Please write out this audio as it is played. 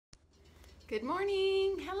Good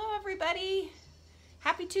morning. Hello, everybody.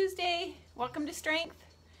 Happy Tuesday. Welcome to Strength.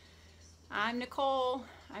 I'm Nicole.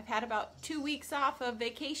 I've had about 2 weeks off of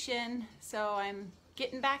vacation, so I'm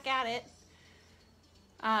getting back at it.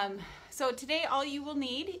 So today all you will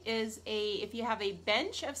need is if you have a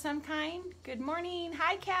bench of some kind. Good morning.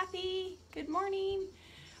 Hi, Kathy. Good morning.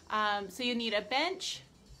 So you need a bench,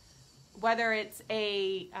 whether it's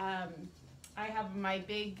I have my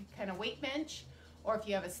big kind of weight bench, or if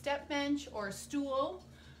you have a step bench or a stool,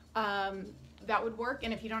 that would work.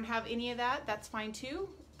 And if you don't have any of that, that's fine too.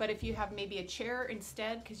 But if you have maybe a chair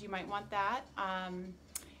instead, because you might want that,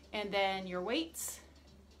 and then your weights,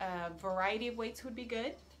 a variety of weights would be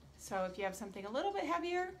good. So if you have something a little bit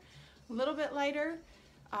heavier, a little bit lighter,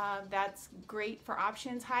 that's great for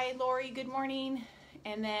options. Hi, Lori, good morning.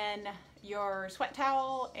 And then your sweat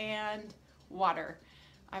towel and water.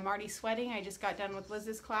 I'm already sweating. I just got done with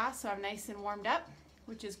Liz's class, so I'm nice and warmed up,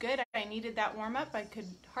 which is good. I needed that warm up. I could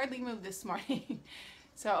hardly move this morning.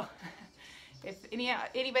 So if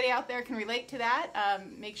anybody out there can relate to that,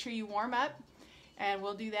 make sure you warm up, and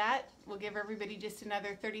we'll do that. We'll give everybody just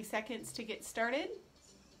another 30 seconds to get started.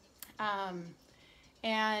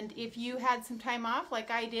 And if you had some time off like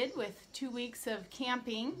I did with 2 weeks of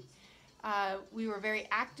camping, we were very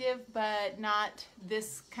active, but not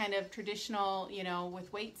this kind of traditional,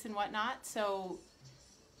 with weights and whatnot. So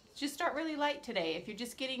just start really light today. If you're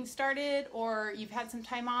just getting started or you've had some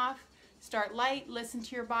time off, start light, listen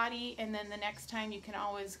to your body, and then the next time you can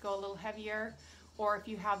always go a little heavier. Or if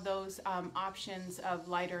you have those options of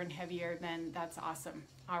lighter and heavier, then that's awesome.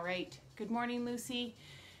 All right. Good morning, Lucy.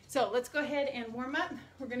 So let's go ahead and warm up.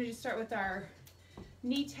 We're going to just start with our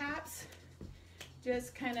knee taps.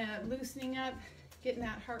 Just kind of loosening up, getting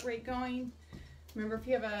that heart rate going. Remember, if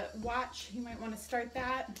you have a watch, you might want to start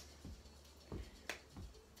that.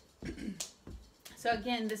 So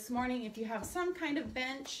again, this morning, if you have some kind of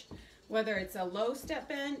bench, whether it's a low step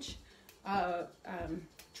bench,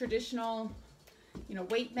 traditional,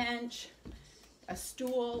 weight bench, a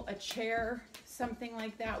stool, a chair, something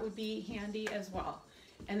like that would be handy as well.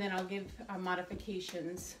 And then I'll give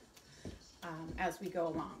modifications as we go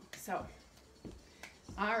along. So.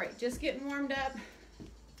 All right, just getting warmed up.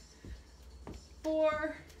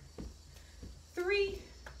 4, 3,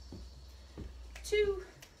 2,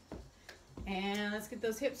 and let's get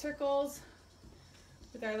those hip circles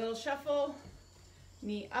with our little shuffle.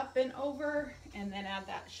 Knee up and over, and then add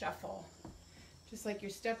that shuffle. Just like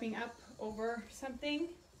you're stepping up over something.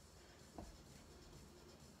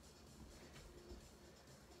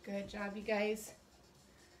 Good job, you guys.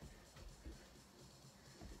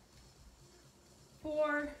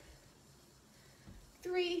 4,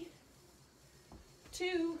 3,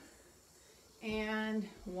 2, and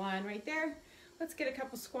 1 right there. Let's get a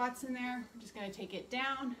couple squats in there. We're just going to take it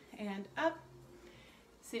down and up.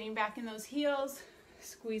 Sitting back in those heels.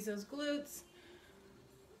 Squeeze those glutes.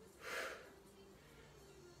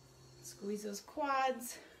 Squeeze those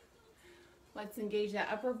quads. Let's engage that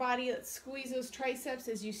upper body. Let's squeeze those triceps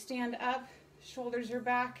as you stand up. Shoulders are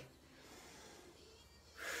back.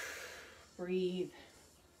 Breathe.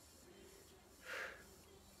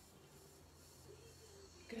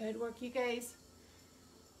 Good work, you guys.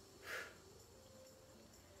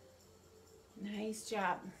 Nice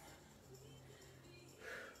job.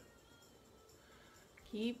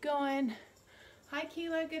 Keep going. Hi,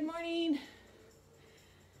 Keela. Good morning.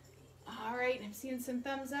 All right, I'm seeing some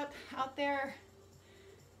thumbs up out there.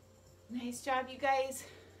 Nice job, you guys.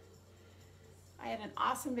 I had an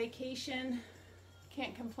awesome vacation.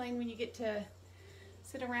 Can't complain when you get to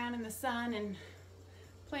sit around in the sun and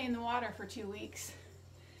play in the water for 2 weeks.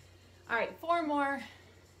 All right, 4 more.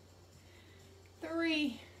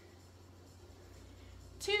 3,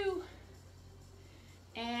 2,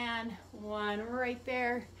 and 1 right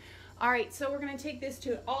there. All right, so we're going to take this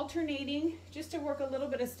to alternating just to work a little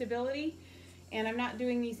bit of stability. And I'm not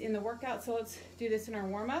doing these in the workout, so let's do this in our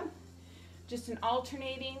warm-up. Just an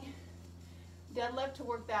alternating deadlift to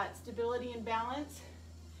work that stability and balance,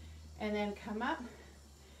 and then come up, and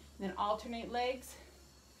then alternate legs.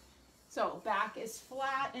 So back is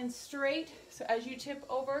flat and straight. So as you tip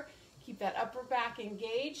over, keep that upper back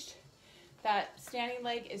engaged. That standing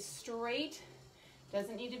leg is straight,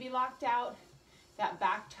 doesn't need to be locked out. That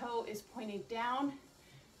back toe is pointed down.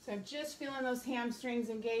 So I'm just feeling those hamstrings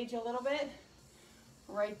engage a little bit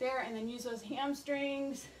right there, and then use those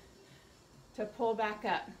hamstrings to pull back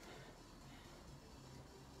up.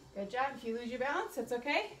 Good job. If you lose your balance, that's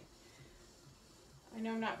okay. I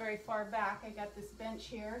know I'm not very far back. I got this bench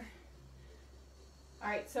here. All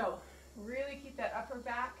right, so really keep that upper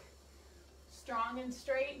back strong and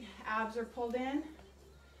straight. Abs are pulled in.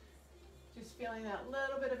 Just feeling that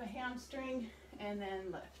little bit of a hamstring, and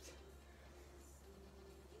then lift.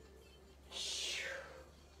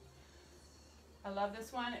 I love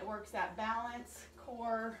this one. It works that balance,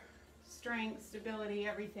 core, strength, stability,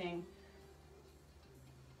 everything.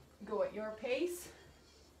 Go at your pace.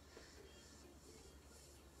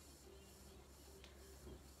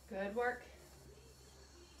 Good work.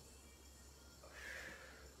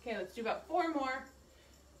 Okay, let's do about 4 more.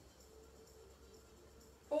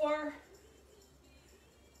 4,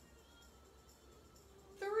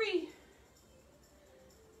 3,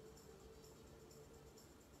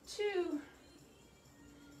 2,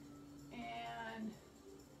 and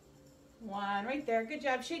 1. Right there. Good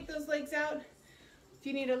job. Shake those legs out. If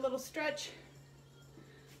you need a little stretch,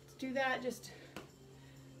 let's do that. Just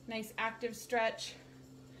nice active stretch.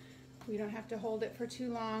 We don't have to hold it for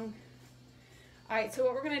too long. All right, so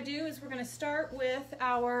what we're going to do is we're going to start with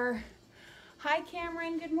our, hi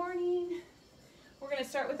Cameron, good morning. We're going to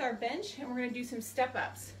start with our bench and we're going to do some step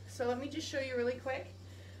ups. So let me just show you really quick.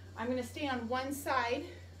 I'm going to stay on one side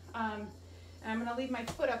and I'm going to leave my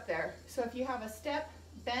foot up there. So if you have a step,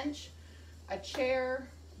 bench, a chair,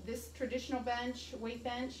 this traditional bench, weight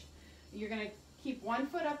bench, you're going to keep one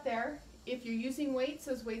foot up there. If you're using weights,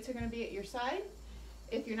 those weights are going to be at your side.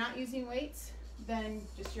 If you're not using weights, then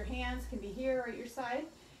just your hands can be here or at your side.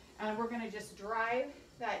 And we're going to just drive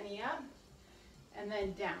that knee up and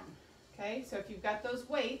then down. Okay, so if you've got those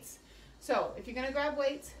weights, so if you're going to grab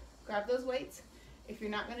weights, grab those weights. If you're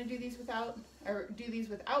not going to do these without, or do these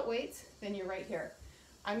without weights, then you're right here.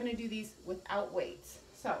 I'm going to do these without weights.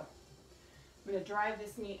 So I'm going to drive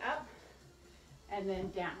this knee up and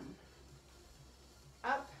then down.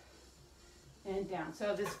 Up and down.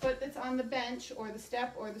 So this foot that's on the bench or the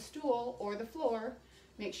step or the stool or the floor,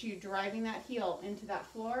 make sure you're driving that heel into that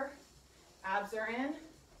floor. Abs are in.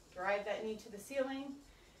 Drive that knee to the ceiling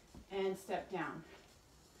and step down.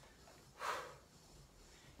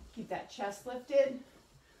 Keep that chest lifted.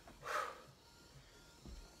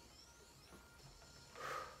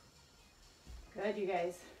 Good, you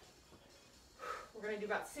guys. We're going to do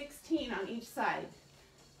about 16 on each side.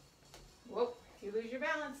 Whoop, if you lose your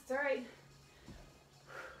balance, it's all right.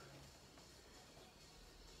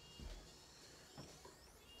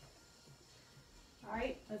 All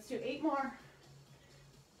right, let's do 8 more.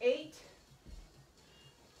 8,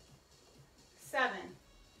 7,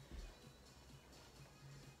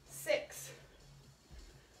 6.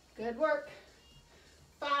 Good work.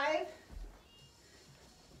 5,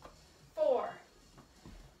 4,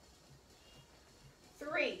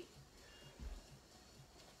 3,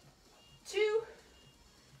 2,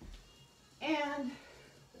 and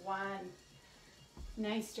 1.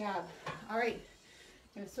 Nice job. All right,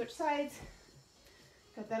 I'm going to switch sides.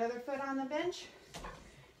 Got that other foot on the bench.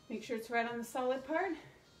 Make sure it's right on the solid part.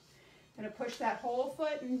 Gonna push that whole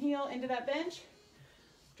foot and heel into that bench.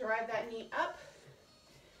 Drive that knee up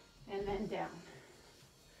and then down.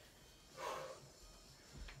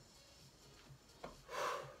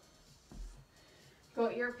 Go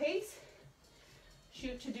at your pace.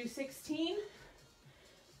 Shoot to do 16.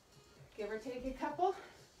 Give or take a couple.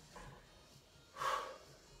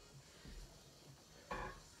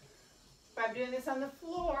 If I'm doing this on the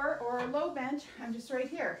floor or a low bench, I'm just right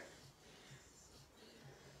here.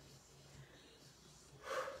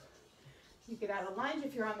 You could add a lunge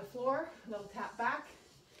if you're on the floor, a little tap back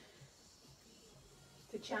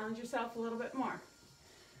to challenge yourself a little bit more.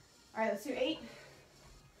 All right, let's do 8,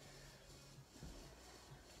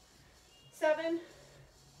 7,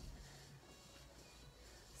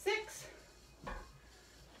 6,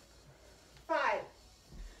 5,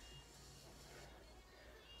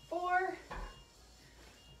 4,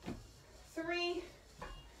 3,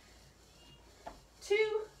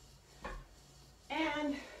 2,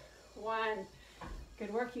 and 1.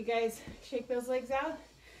 Good work, you guys. Shake those legs out.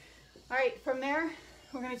 All right, from there,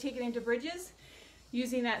 we're going to take it into bridges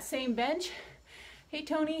using that same bench. Hey,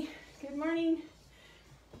 Tony. Good morning.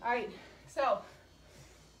 All right, so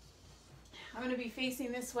I'm going to be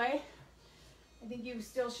facing this way. I think you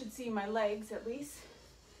still should see my legs at least.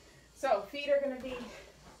 So feet are going to be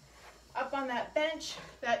up on that bench,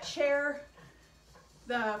 that chair,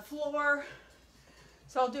 the floor.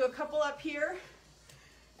 So I'll do a couple up here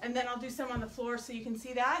and then I'll do some on the floor so you can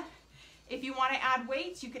see that. If you want to add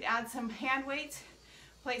weights, you could add some hand weights,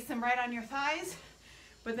 place them right on your thighs,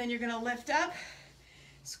 but then you're going to lift up,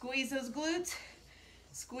 squeeze those glutes,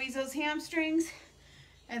 squeeze those hamstrings,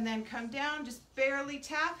 and then come down, just barely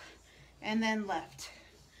tap, and then lift.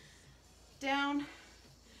 Down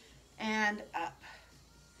and up.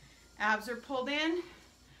 Abs are pulled in.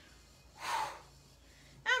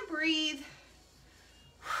 And breathe.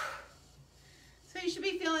 should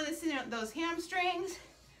be feeling this in those hamstrings,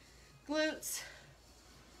 glutes.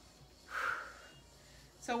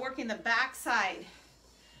 So working the back side.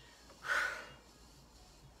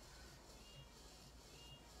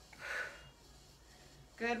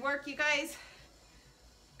 Good work, you guys.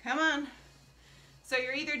 Come on. So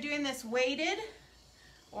you're either doing this weighted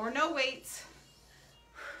or no weights.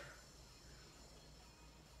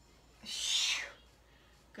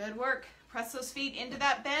 Good work. Press those feet into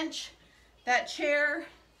that bench, that chair,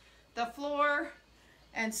 the floor,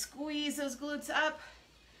 and squeeze those glutes up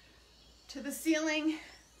to the ceiling.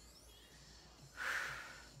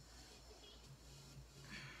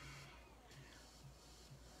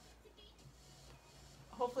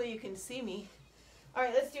 Hopefully you can see me. All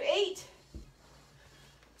right, let's do 8,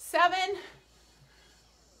 7,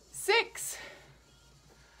 6,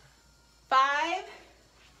 5.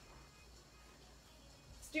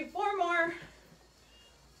 Let's do 4 more.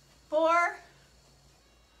 4,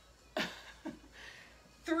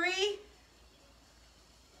 3,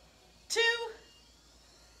 2,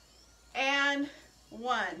 and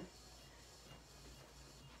 1.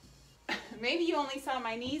 Maybe you only saw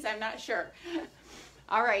my knees, I'm not sure.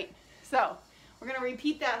 All right, so we're gonna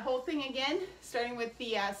repeat that whole thing again, starting with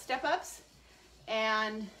the step-ups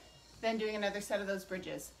and then doing another set of those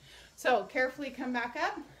bridges. So carefully come back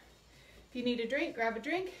up. If you need a drink, grab a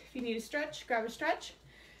drink. If you need a stretch, grab a stretch.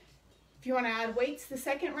 If you wanna add weights the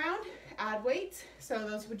second round, add weights. So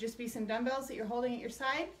those would just be some dumbbells that you're holding at your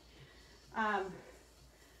side.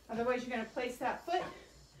 Otherwise, you're gonna place that foot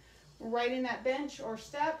right in that bench or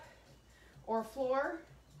step or floor,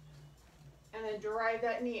 and then drive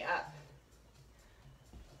that knee up,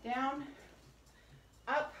 down,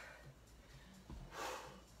 up.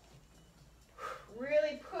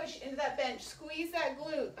 Really push into that bench. Squeeze that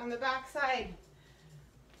glute on the back side.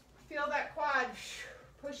 Feel that quad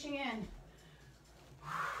pushing in.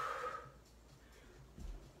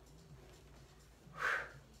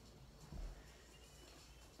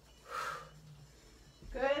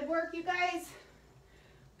 Good work, you guys.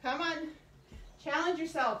 Come on. Challenge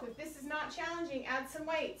yourself. If this is not challenging, add some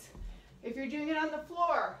weights. If you're doing it on the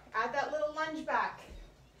floor, add that little lunge back.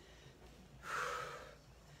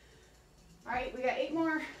 All right, we got 8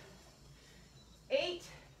 more. 8,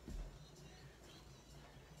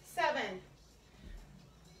 7,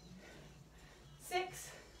 6.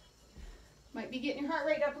 Might be getting your heart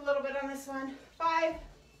rate up a little bit on this one. 5,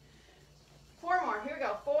 4 more. Here we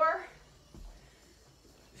go. 4,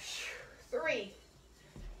 3,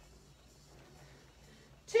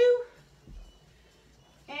 2,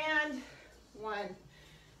 and 1.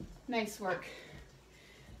 Nice work.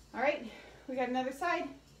 All right, we got another side.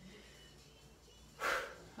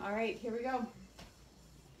 All right, here we go.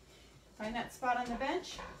 Find that spot on the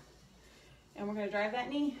bench, and we're gonna drive that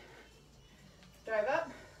knee. Drive up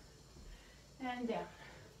and down.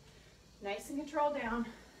 Nice and controlled down.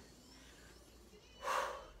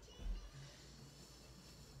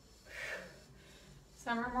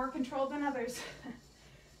 Some are more controlled than others.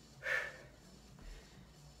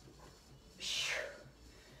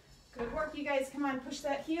 Good work, you guys. Come on, push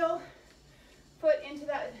that heel, foot into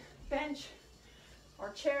that bench or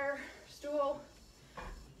chair, stool.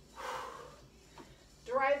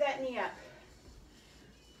 Drive that knee up.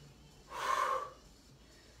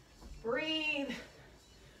 Breathe.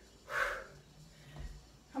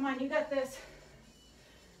 Come on, you got this.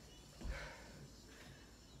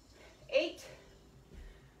 8,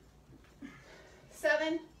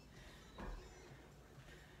 7,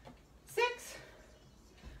 6,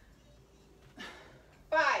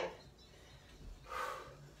 5,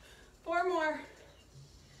 4 more,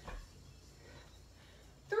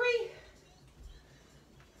 3,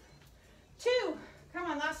 2, come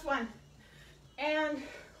on, last one, and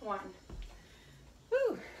 1.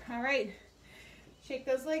 Whew. All right, shake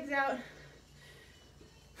those legs out.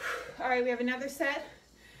 All right, we have another set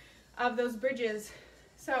of those bridges.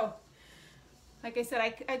 So, like I said, I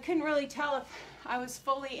couldn't really tell if I was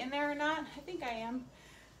fully in there or not. I think I am.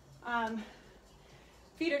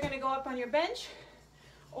 Feet are gonna go up on your bench,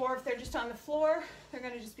 or if they're just on the floor, they're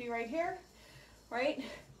gonna just be right here, right?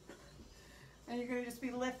 And you're gonna just be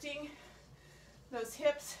lifting those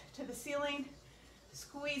hips to the ceiling,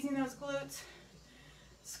 squeezing those glutes,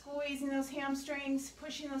 squeezing those hamstrings,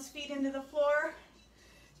 pushing those feet into the floor.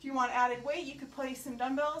 If you want added weight, you could place some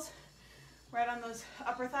dumbbells right on those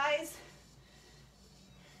upper thighs.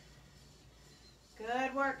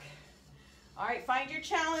 Good work. All right, find your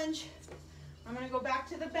challenge. I'm gonna go back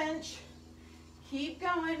to the bench. Keep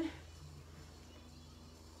going.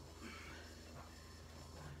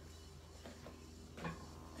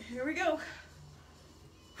 Here we go.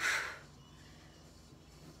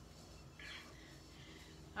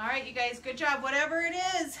 All right, you guys, good job. Whatever it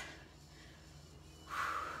is,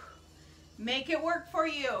 make it work for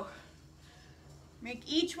you. Make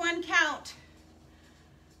each one count.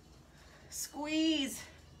 Squeeze.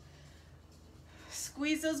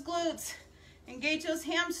 Squeeze those glutes. Engage those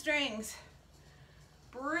hamstrings.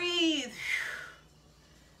 Breathe.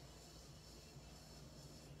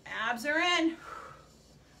 Abs are in.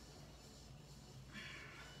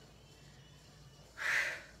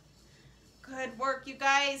 Good work, you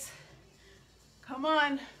guys. Come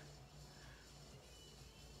on.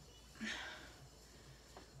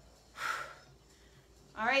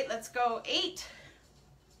 All right, let's go. 8,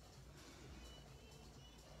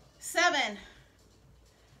 7,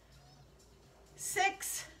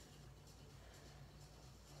 6,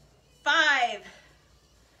 5,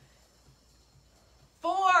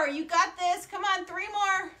 4. You got this. Come on, 3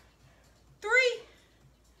 more. 3,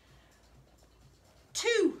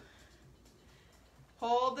 2.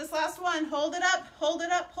 Hold this last one. Hold it up, hold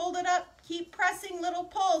it up, hold it up. Keep pressing, little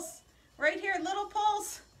pulse. Right here, little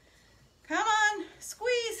pulse. Come on,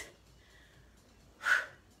 squeeze.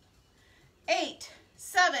 8,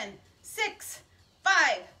 7, 6, 5,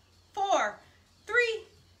 4, 3,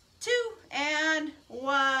 2, and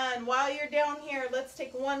 1. While you're down here, let's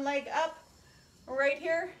take one leg up right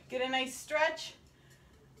here. Get a nice stretch.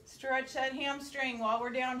 Stretch that hamstring while we're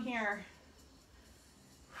down here.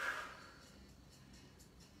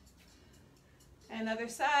 And other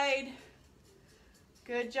side.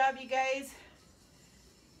 Good job, you guys.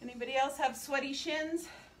 Anybody else have sweaty shins?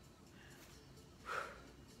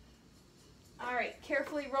 All right,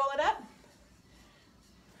 carefully roll it up.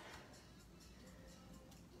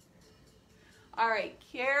 All right,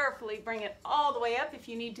 carefully bring it all the way up. If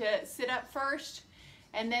you need to sit up first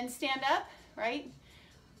and then stand up, right?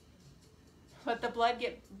 Let the blood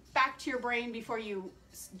get back to your brain before you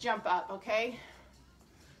jump up, okay?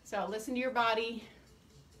 So listen to your body.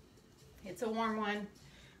 It's a warm one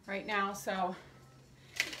right now, so.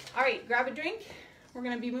 All right, grab a drink. We're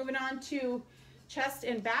gonna be moving on to chest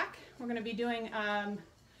and back. We're gonna be doing,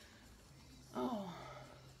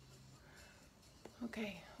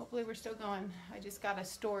 okay, hopefully we're still going. I just got a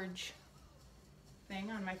storage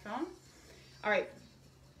thing on my phone. All right.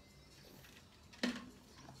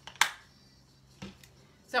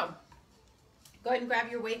 So, go ahead and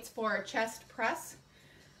grab your weights for a chest press.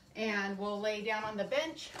 And we'll lay down on the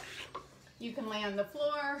bench. You can lay on the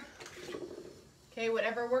floor. Okay,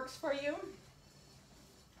 whatever works for you.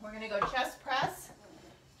 We're gonna go chest press,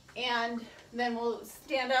 and then we'll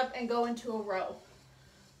stand up and go into a row.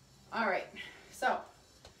 All right, so, I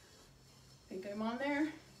think I'm on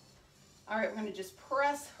there. All right, we're gonna just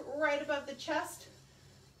press right above the chest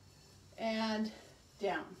and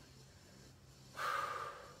down.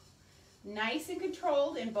 Nice and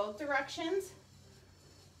controlled in both directions.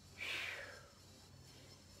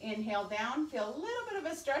 Inhale down, feel a little bit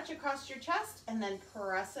of a stretch across your chest, and then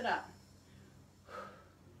press it up.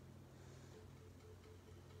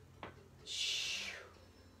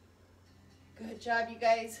 Good job, you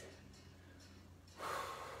guys.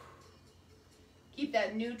 Keep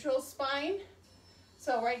that neutral spine.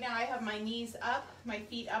 So right now I have my knees up, my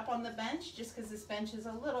feet up on the bench, just because this bench is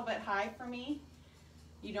a little bit high for me.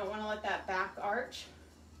 You don't want to let that back arch.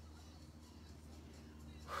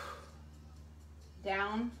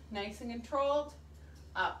 Down, nice and controlled.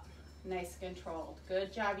 Up, nice and controlled.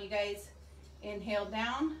 Good job, you guys. Inhale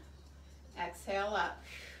down, exhale up.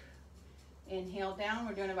 Inhale down,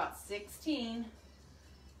 we're doing about 16.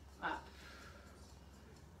 Up,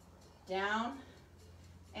 down,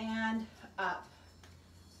 and up.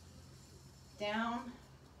 Down,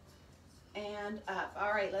 and up.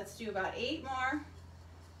 All right, let's do about 8 more.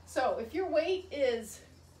 So if your weight is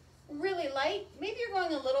really light, maybe you're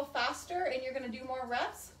going a little faster and you're going to do more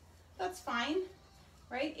reps, that's fine,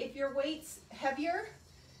 right? If your weight's heavier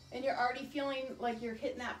and you're already feeling like you're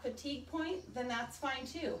hitting that fatigue point, then that's fine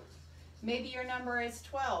too. Maybe your number is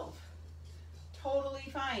 12. Totally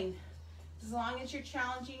fine. As long as you're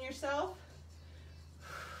challenging yourself.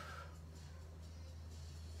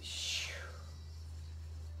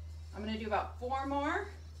 I'm going to do about 4 more.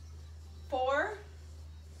 4,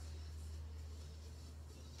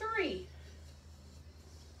 3,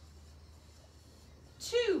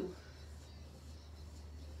 2,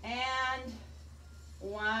 and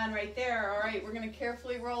 1 right there. All right, we're going to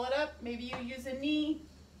carefully roll it up. Maybe you use a knee.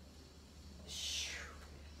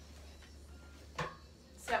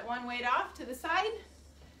 Set one weight off to the side.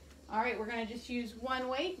 All right, we're going to just use one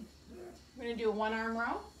weight. We're going to do a 1-arm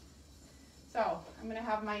row. So I'm going to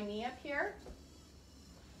have my knee up here.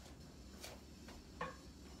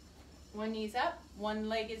 One knee's up, one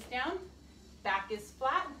leg is down. Back is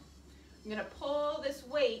flat. I'm gonna pull this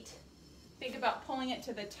weight. Think about pulling it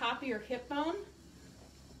to the top of your hip bone.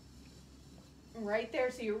 Right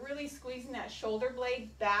there, so you're really squeezing that shoulder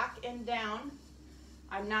blade back and down.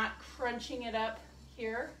 I'm not crunching it up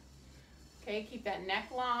here. Okay, keep that neck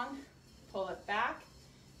long. Pull it back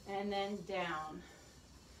and then down.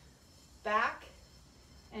 Back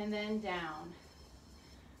and then down.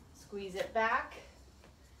 Squeeze it back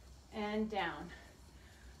and down.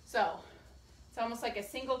 So it's almost like a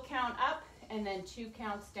single count up and then 2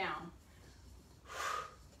 counts down.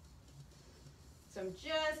 So I'm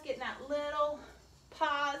just getting that little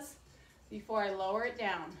pause before I lower it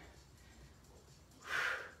down.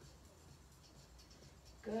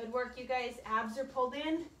 Good work, you guys. Abs are pulled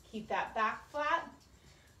in. Keep that back flat.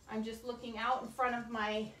 I'm just looking out in front of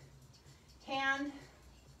my hand,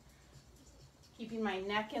 keeping my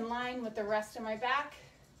neck in line with the rest of my back.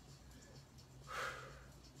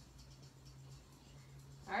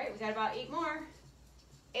 All right, we got about 8 more.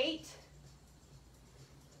 8,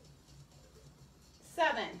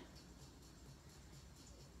 7,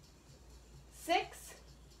 6,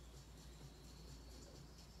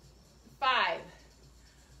 5.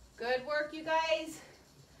 Good work, you guys.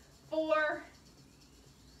 4,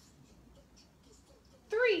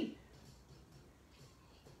 3,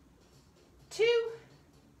 2,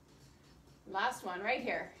 last one right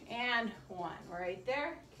here, and 1 right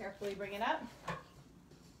there. Carefully bring it up.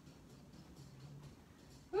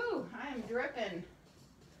 Whew, I'm dripping.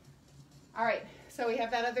 All right, so we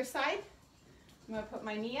have that other side. I'm gonna put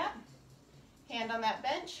my knee up, hand on that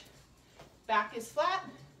bench, back is flat,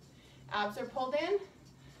 abs are pulled in.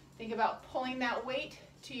 Think about pulling that weight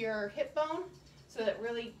to your hip bone so that it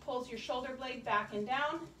really pulls your shoulder blade back and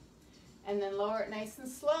down, and then lower it nice and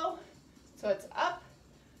slow. So it's up,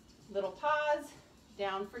 little pause,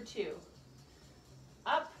 down for 2.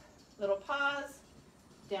 Up, little pause,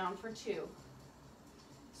 down for 2.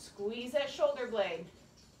 Squeeze that shoulder blade.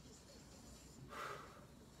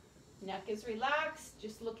 Neck is relaxed,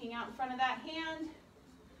 just looking out in front of that hand.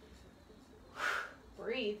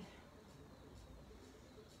 Breathe.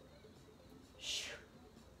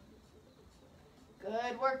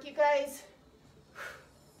 Good work, you guys.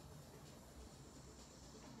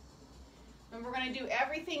 And we're going to do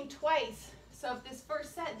everything twice. So if this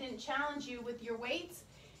first set didn't challenge you with your weights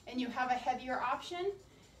and you have a heavier option,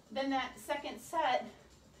 then that second set,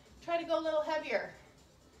 try to go a little heavier.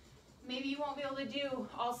 Maybe you won't be able to do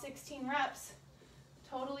all 16 reps.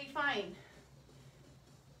 Totally fine.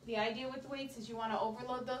 The idea with weights is you want to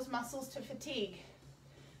overload those muscles to fatigue.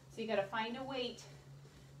 So you got to find a weight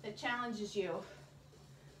that challenges you.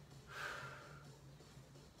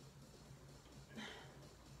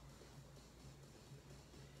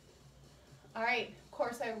 All right, of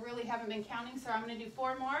course I really haven't been counting, so I'm going to do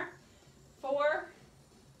 4 more. 4,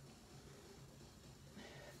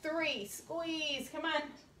 3, squeeze, come on.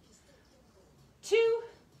 2,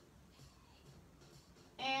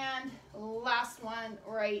 and last one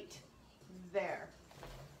right there.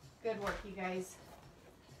 Good work, you guys.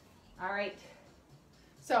 All right,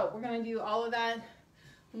 so we're going to do all of that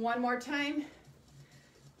one more time.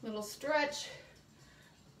 Little stretch.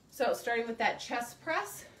 So starting with that chest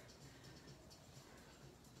press.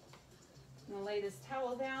 I'm going to lay this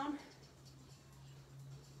towel down.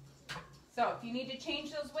 So if you need to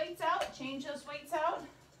change those weights out, change those weights out.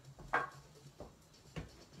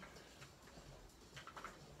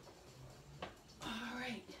 All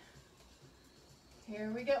right,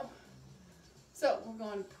 here we go. So we're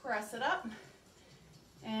going to press it up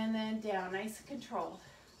and then down, nice and controlled.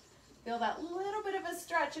 Feel that little bit of a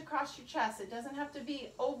stretch across your chest. It doesn't have to be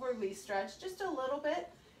overly stretched, just a little bit,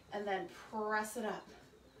 and then press it up.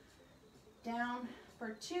 Down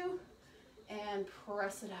for 2, and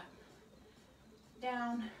press it up.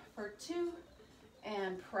 Down for 2,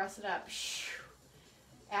 and press it up.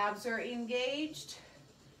 Abs are engaged.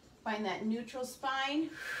 Find that neutral spine.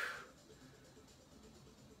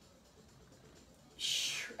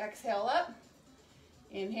 Exhale up,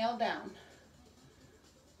 inhale down.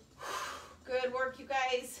 Good work, you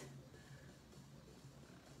guys.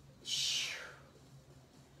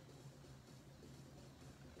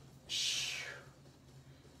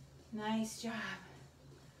 Nice job.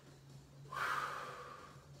 All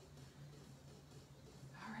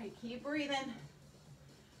right, keep breathing.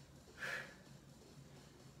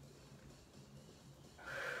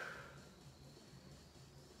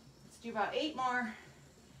 Let's do about 8 more.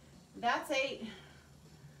 That's 8.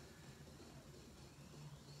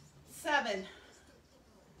 7.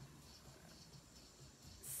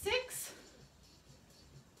 6.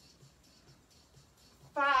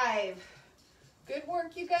 5. Good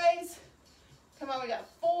work, you guys. Come on, we got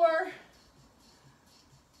 4,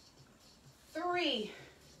 3,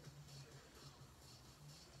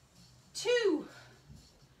 2.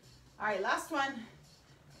 All right, last one.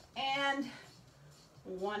 And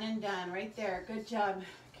 1 and done right there. Good job.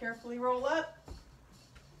 Carefully roll up.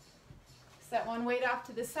 Set one weight off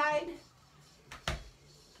to the side.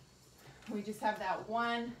 We just have that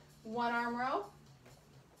one arm row.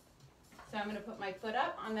 So I'm going to put my foot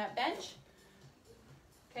up on that bench.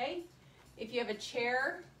 Okay. If you have a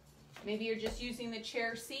chair, maybe you're just using the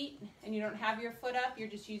chair seat and you don't have your foot up, you're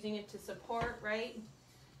just using it to support, right?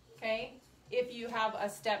 Okay. If you have a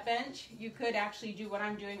step bench, you could actually do what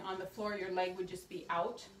I'm doing on the floor. Your leg would just be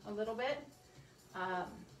out a little bit.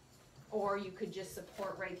 Or you could just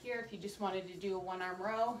support right here if you just wanted to do a 1-arm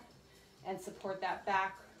row and support that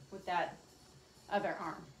back with that other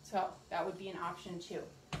arm. So that would be an option too.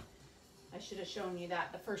 I should have shown you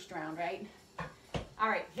that the first round, right? All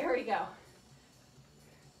right, here we go.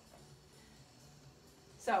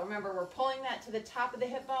 So remember, we're pulling that to the top of the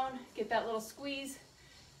hip bone. Get that little squeeze.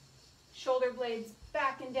 Shoulder blades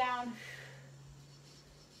back and down.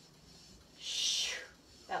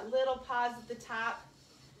 That little pause at the top.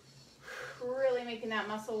 Really making that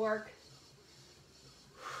muscle work.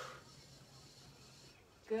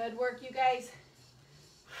 Good work, you guys.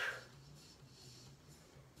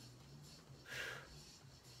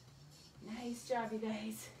 Nice job, you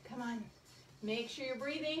guys. Come on. Make sure you're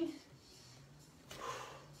breathing.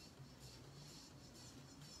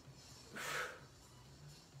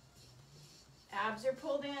 Abs are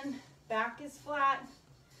pulled in. Back is flat.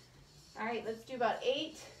 All right, let's do about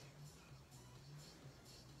 8,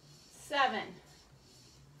 7,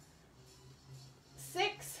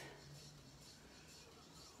 6,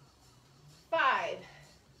 5,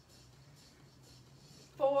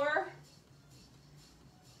 4,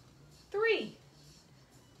 3,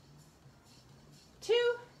 2,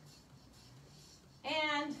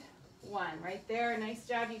 and 1. Right there. Nice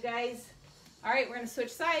job, you guys. All right, we're going to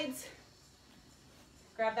switch sides.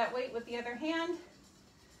 Grab that weight with the other hand.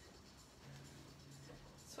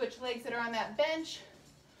 Switch legs that are on that bench.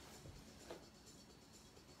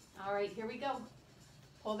 All right, here we go.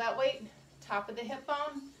 Pull that weight, top of the hip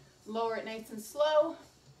bone, lower it nice and slow.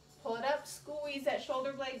 Pull it up, squeeze that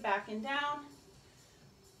shoulder blade back and down.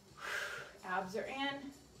 Abs are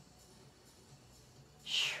in.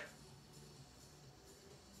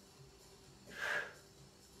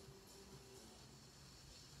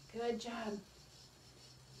 Good job.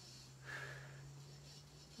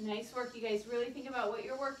 Nice work, you guys. Really think about what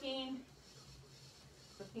you're working.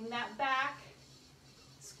 Flipping that back.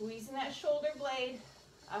 Squeezing that shoulder blade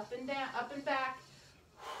up and down, up and back.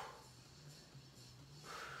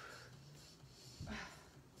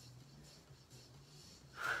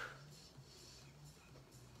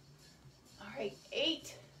 All right,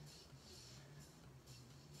 8,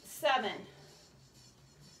 7,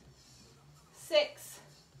 6,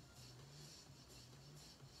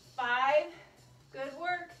 5, good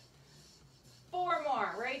work. 4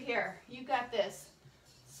 more right here. You got this.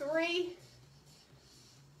 3,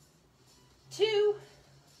 2,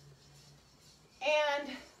 and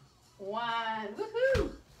 1.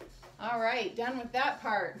 Woohoo! All right, done with that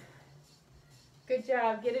part. Good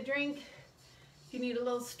job. Get a drink. If you need a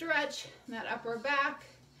little stretch in that upper back,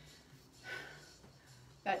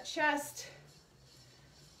 that chest.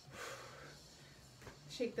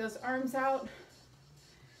 Shake those arms out.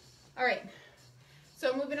 All right,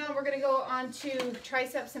 so moving on, we're going to go on to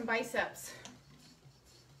triceps and biceps.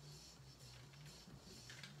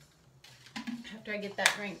 After I get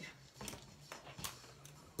that drink.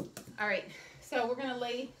 All right, so we're going to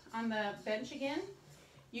lay on the bench again.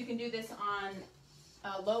 You can do this on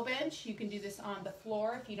a low bench. You can do this on the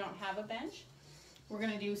floor if you don't have a bench. We're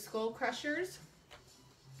going to do skull crushers.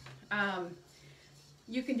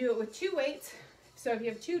 You can do it with 2 weights. So if you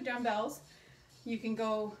have 2 dumbbells, you can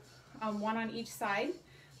go 1 on each side,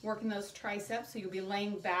 working those triceps. So you'll be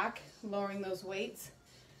laying back, lowering those weights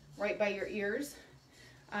right by your ears.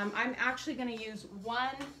 I'm actually going to use 1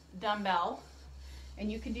 dumbbell, and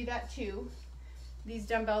you can do that too. These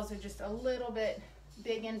dumbbells are just a little bit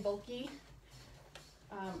big and bulky.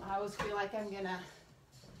 I always feel like I'm going to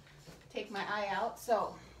take my eye out.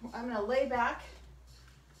 So I'm going to lay back.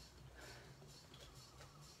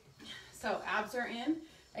 So abs are in.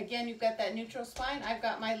 Again, you've got that neutral spine. I've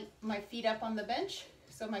got my feet up on the bench,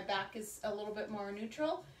 so my back is a little bit more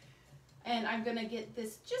neutral. And I'm gonna get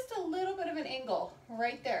this just a little bit of an angle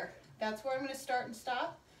right there. That's where I'm gonna start and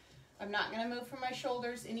stop. I'm not gonna move from my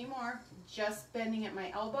shoulders anymore, just bending at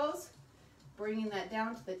my elbows, bringing that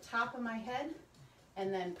down to the top of my head,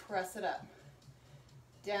 and then press it up.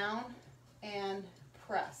 Down, and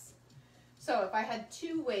press. So if I had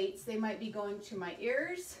 2 weights, they might be going to my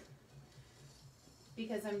ears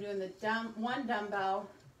because I'm doing the one dumbbell.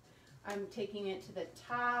 I'm taking it to the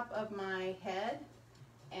top of my head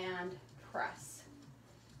and press.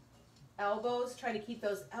 Elbows, try to keep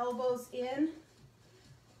those elbows in,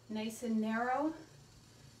 nice and narrow.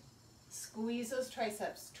 Squeeze those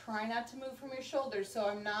triceps. Try not to move from your shoulders. So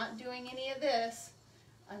I'm not doing any of this.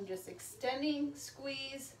 I'm just extending,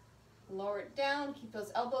 squeeze, lower it down, keep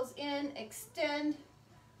those elbows in, extend,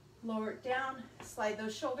 lower it down, slide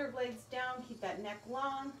those shoulder blades down, keep that neck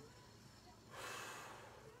long.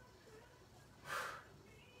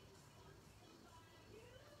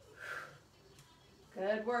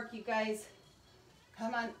 Good work, you guys.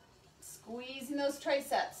 Come on, squeezing those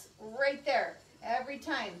triceps right there, every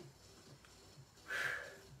time.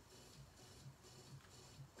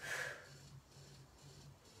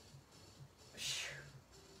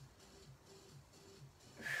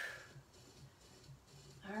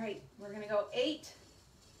 All right, we're gonna go 8,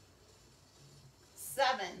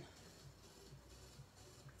 7,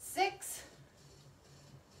 6,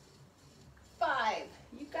 5.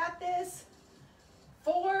 You got this.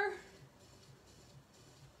 4,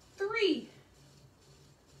 3,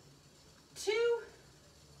 2,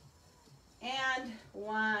 and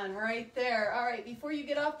 1. Right there. All right, before you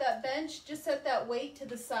get off that bench, just set that weight to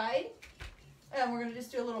the side. And we're gonna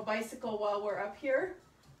just do a little bicycle while we're up here.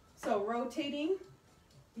 So rotating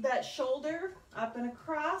that shoulder up and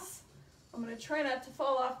across. I'm going to try not to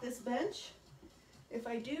fall off this bench. If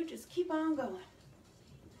I do, just keep on going.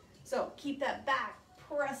 So keep that back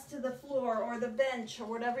pressed to the floor or the bench or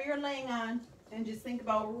whatever you're laying on, and just think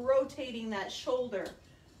about rotating that shoulder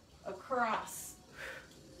across.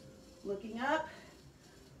 Looking up,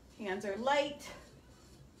 hands are light.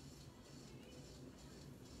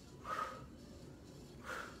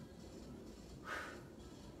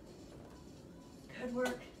 Good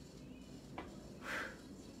work.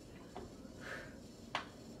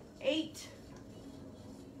 8,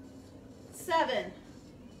 7,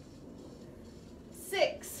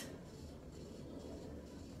 6,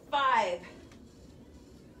 5,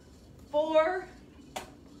 4,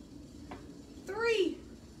 3,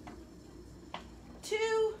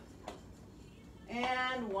 2,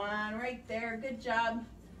 and 1. Right there. Good job.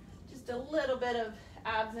 Just a little bit of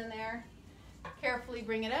abs in there. Carefully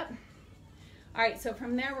bring it up. All right, so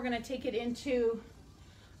from there we're going to take it into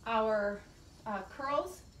our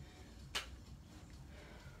curls.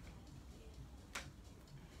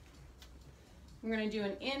 We're going to do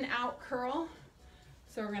an in-out curl.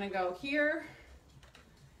 So we're going to go here,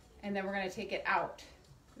 and then we're going to take it out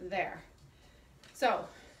there. So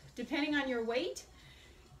depending on your weight,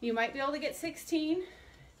 you might be able to get 16.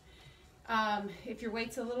 If your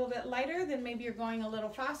weight's a little bit lighter, then maybe you're going a little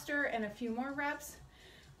faster and a few more reps.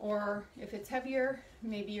 Or if it's heavier,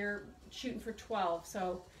 maybe you're shooting for 12.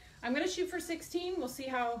 So I'm going to shoot for 16. We'll see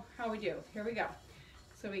how we do. Here we go.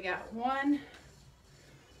 So we got 1,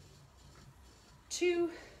 2,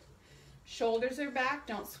 shoulders are back.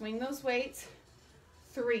 Don't swing those weights.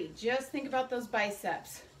 3, just think about those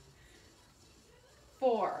biceps.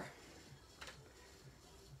 4,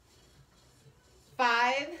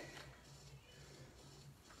 5,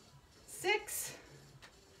 6,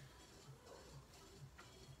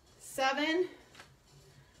 7,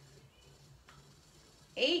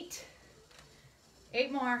 8,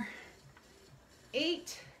 8 more,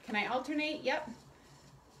 8, can I alternate? Yep,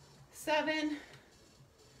 7,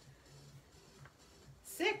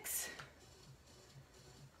 6,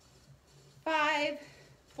 5,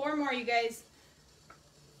 4 more, you guys,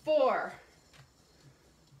 4,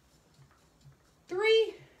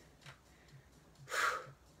 3,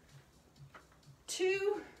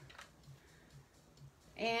 2,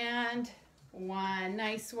 and 1.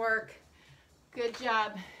 Nice work. Good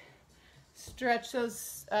job. Stretch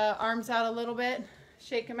those arms out a little bit.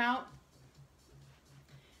 Shake them out.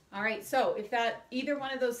 All right, so if either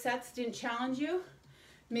one of those sets didn't challenge you,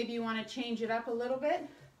 maybe you want to change it up a little bit.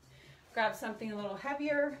 Grab something a little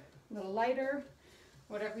heavier, a little lighter,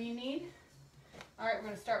 whatever you need. All right, we're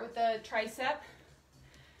going to start with the tricep.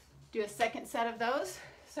 Do a second set of those.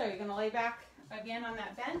 So you're going to lay back again on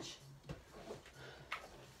that bench.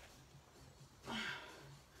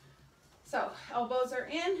 So elbows are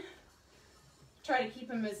in. Try to keep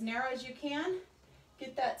them as narrow as you can.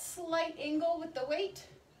 Get that slight angle with the weight,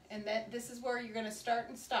 and this is where you're going to start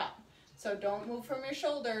and stop. So don't move from your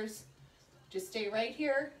shoulders. Just stay right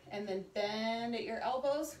here and then bend at your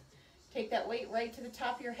elbows. Take that weight right to the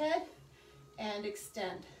top of your head and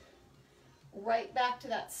extend. Right back to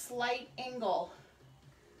that slight angle.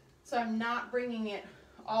 So I'm not bringing it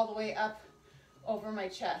all the way up over my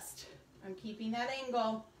chest. I'm keeping that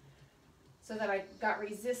angle so that I got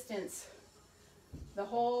resistance the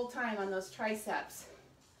whole time on those triceps.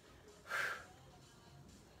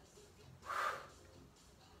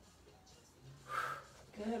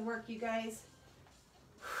 Good work, you guys.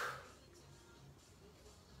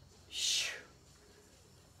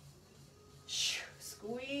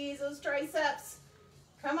 Squeeze those triceps.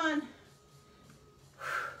 Come on.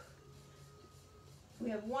 We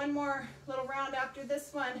have one more little round after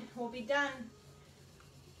this one. We'll be done.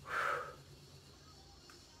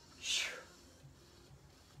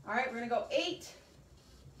 All right, we're gonna go 8,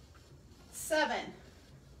 7,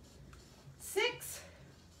 6,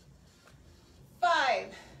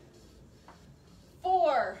 5,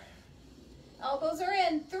 4, elbows are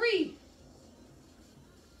in, 3,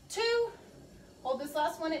 2, hold this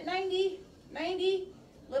last one at 90, 90,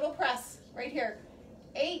 little press right here,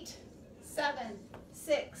 8, 7,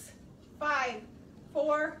 6, 5,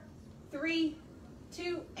 4, 3,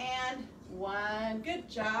 2, and 1. Good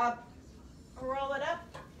job. Roll it up.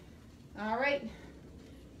 All right,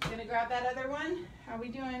 gonna grab that other one. How are we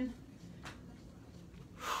doing?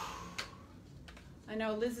 I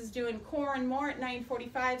know Liz is doing core and more at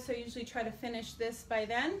 9:45, so I usually try to finish this by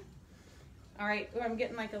then. All right, ooh, I'm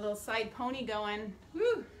getting like a little side pony going.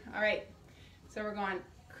 Woo. All right, so we're going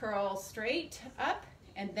curl straight up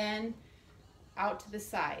and then out to the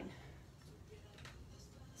side.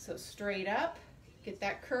 So straight up, get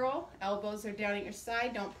that curl, elbows are down at your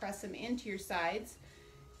side, don't press them into your sides,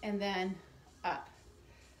 and then up.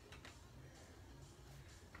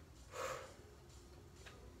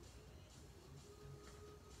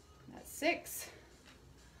 That's 6,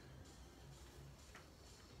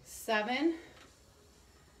 7,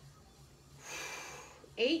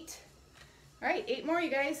 8. All right, 8 more, you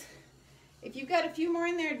guys. If you've got a few more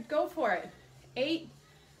in there, go for it. 8,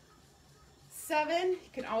 7, you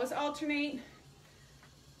can always alternate.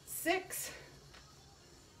 6,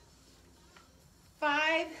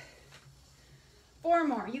 5, 4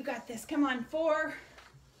 more. You got this. Come on. 4,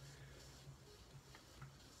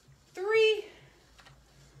 3,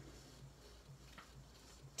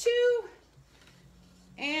 2,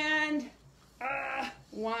 and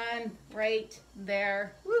 1 right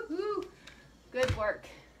there. Woohoo! Good work.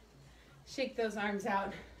 Shake those arms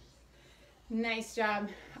out. Nice job.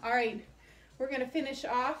 All right, we're going to finish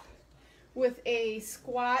off with a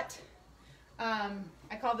squat.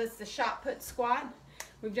 I call this the shot put squat.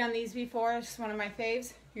 We've done these before. It's one of my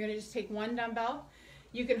faves. You're going to just take one dumbbell.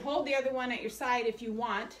 You can hold the other one at your side if you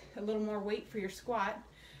want a little more weight for your squat,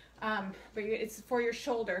 but it's for your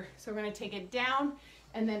shoulder. So we're going to take it down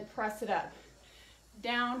and then press it up.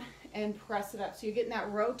 Down and press it up. So you're getting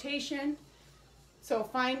that rotation. So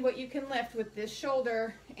find what you can lift with this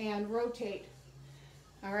shoulder and rotate.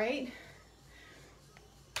 All right.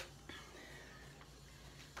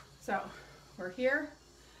 So we're here.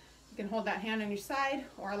 You can hold that hand on your side,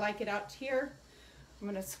 or I like it out here. I'm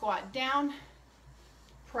going to squat down,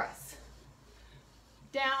 press,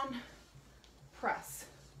 down, press.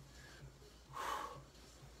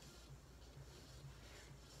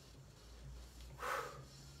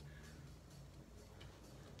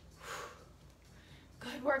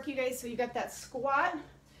 Good work, you guys. So you got that squat,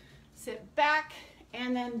 sit back,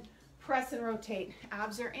 and then press and rotate.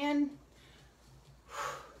 Abs are in.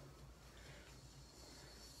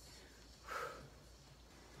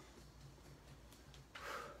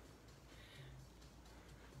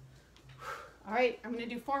 All right, I'm gonna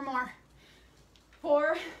do 4 more.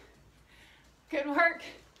 4, good work.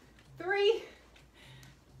 3,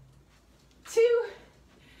 2,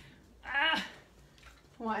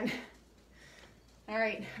 1. All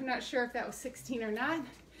right, I'm not sure if that was 16 or not.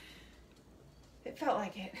 It felt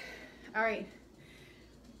like it. All right,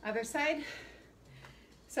 other side.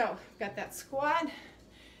 So, got that squat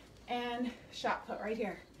and shot put right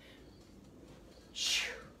here.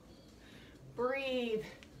 Breathe.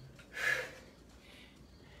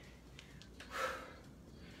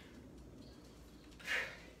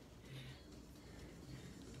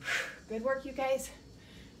 Good work, you guys.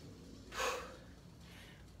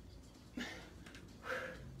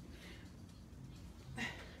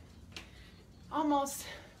 Almost.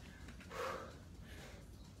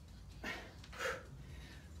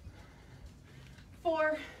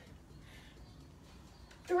 4,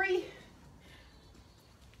 3,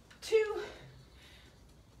 2,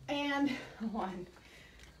 and 1.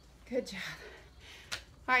 Good job.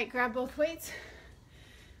 All right, grab both weights.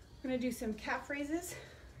 We're gonna do some calf raises,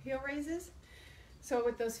 heel raises. So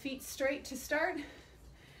with those feet straight to start.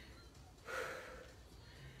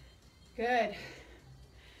 Good.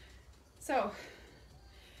 So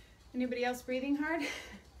Anybody else breathing hard?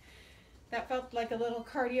 That felt like a little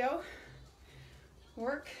cardio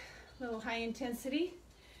work, a little high intensity.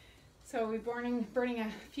 So we're burning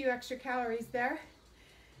a few extra calories there.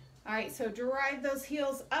 All right, so drive those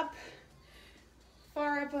heels up,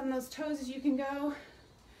 far up on those toes as you can go.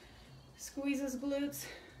 Squeeze those glutes.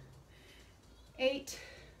 8,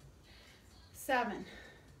 7,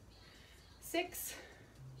 6,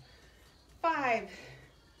 5,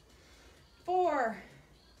 4,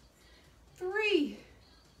 3,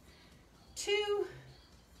 2,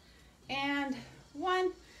 and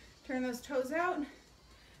 1. Turn those toes out.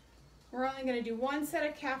 We're only going to do one set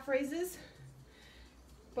of calf raises,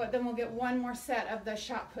 but then we'll get one more set of the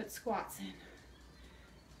shot put squats in.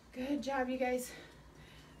 Good job, you guys.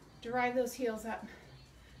 Drive those heels up,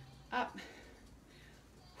 up.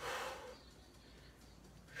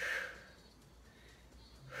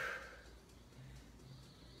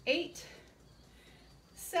 8,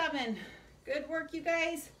 7, good work, you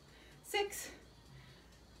guys. 6,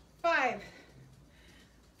 5,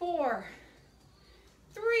 4,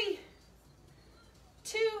 3,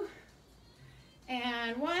 2,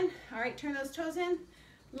 and 1. All right, turn those toes in.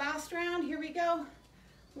 Last round, here we go.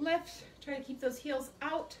 Lift, try to keep those heels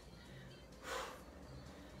out.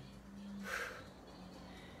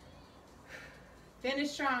 Finish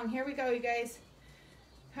strong, here we go, you guys.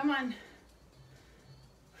 Come on.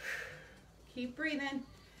 Keep breathing.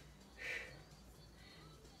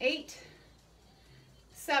 8,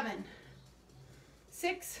 7,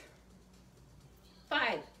 6,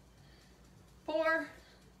 5, 4,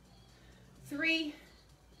 3,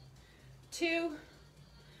 2,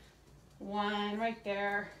 1. Right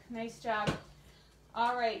there. Nice job.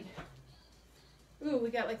 All right. Ooh, we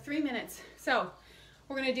got like 3 minutes. So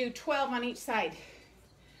we're going to do 12 on each side.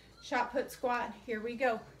 Shot put squat. Here we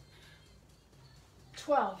go.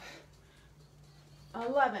 12.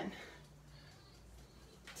 11,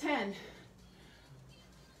 10,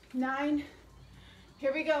 9,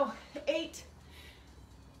 here we go, 8,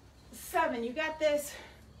 7, you got this,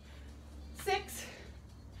 6,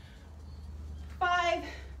 5,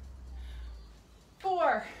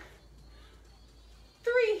 4,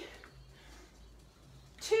 3,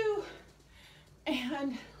 2,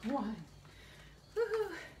 and 1.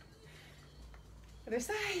 Woohoo. Other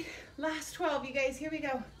side, last 12, you guys, here we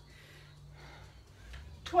go.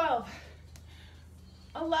 12,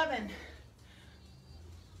 11,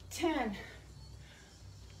 10,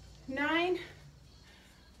 9,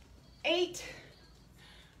 8,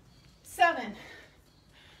 7,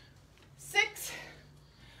 6,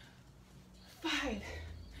 5.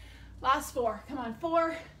 Last 4. Come on,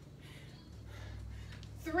 4,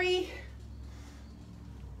 3,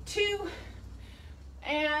 2,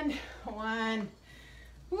 and 1.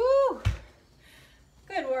 Woo!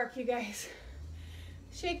 Good work, you guys.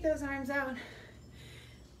 Shake those arms out.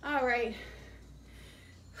 All right.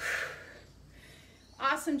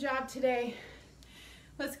 Awesome job today.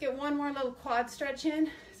 Let's get one more little quad stretch in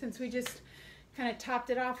since we just kind of topped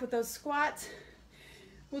it off with those squats.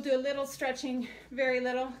 We'll do a little stretching, very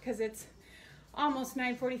little, because it's almost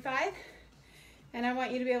 9:45. And I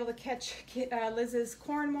want you to be able to catch Liz's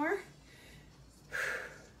corn more.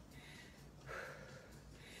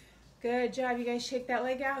 Good job, you guys. Shake that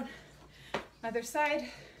leg out. Other side,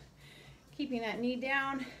 keeping that knee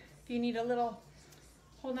down. If you need a little,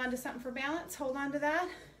 hold on to something for balance, hold on to that.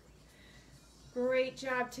 Great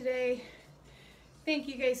job today. Thank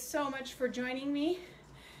you guys so much for joining me.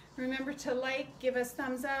 Remember to like, give us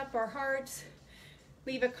thumbs up or hearts,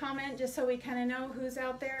 leave a comment just so we kind of know who's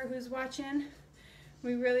out there, who's watching.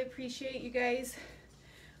 We really appreciate you guys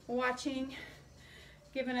watching,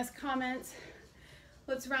 giving us comments.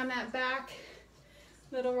 Let's run that back.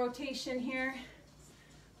 Little rotation here.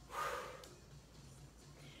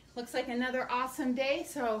 Looks like another awesome day,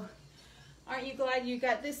 so aren't you glad you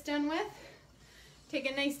got this done with?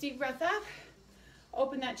 Take a nice deep breath up.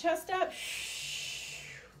 Open that chest up.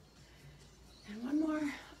 And one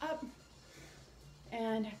more up.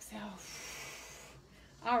 And exhale.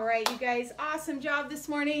 All right, you guys, awesome job this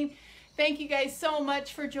morning. Thank you guys so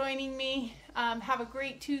much for joining me. Have a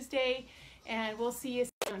great Tuesday, and we'll see you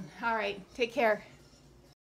soon. All right, take care.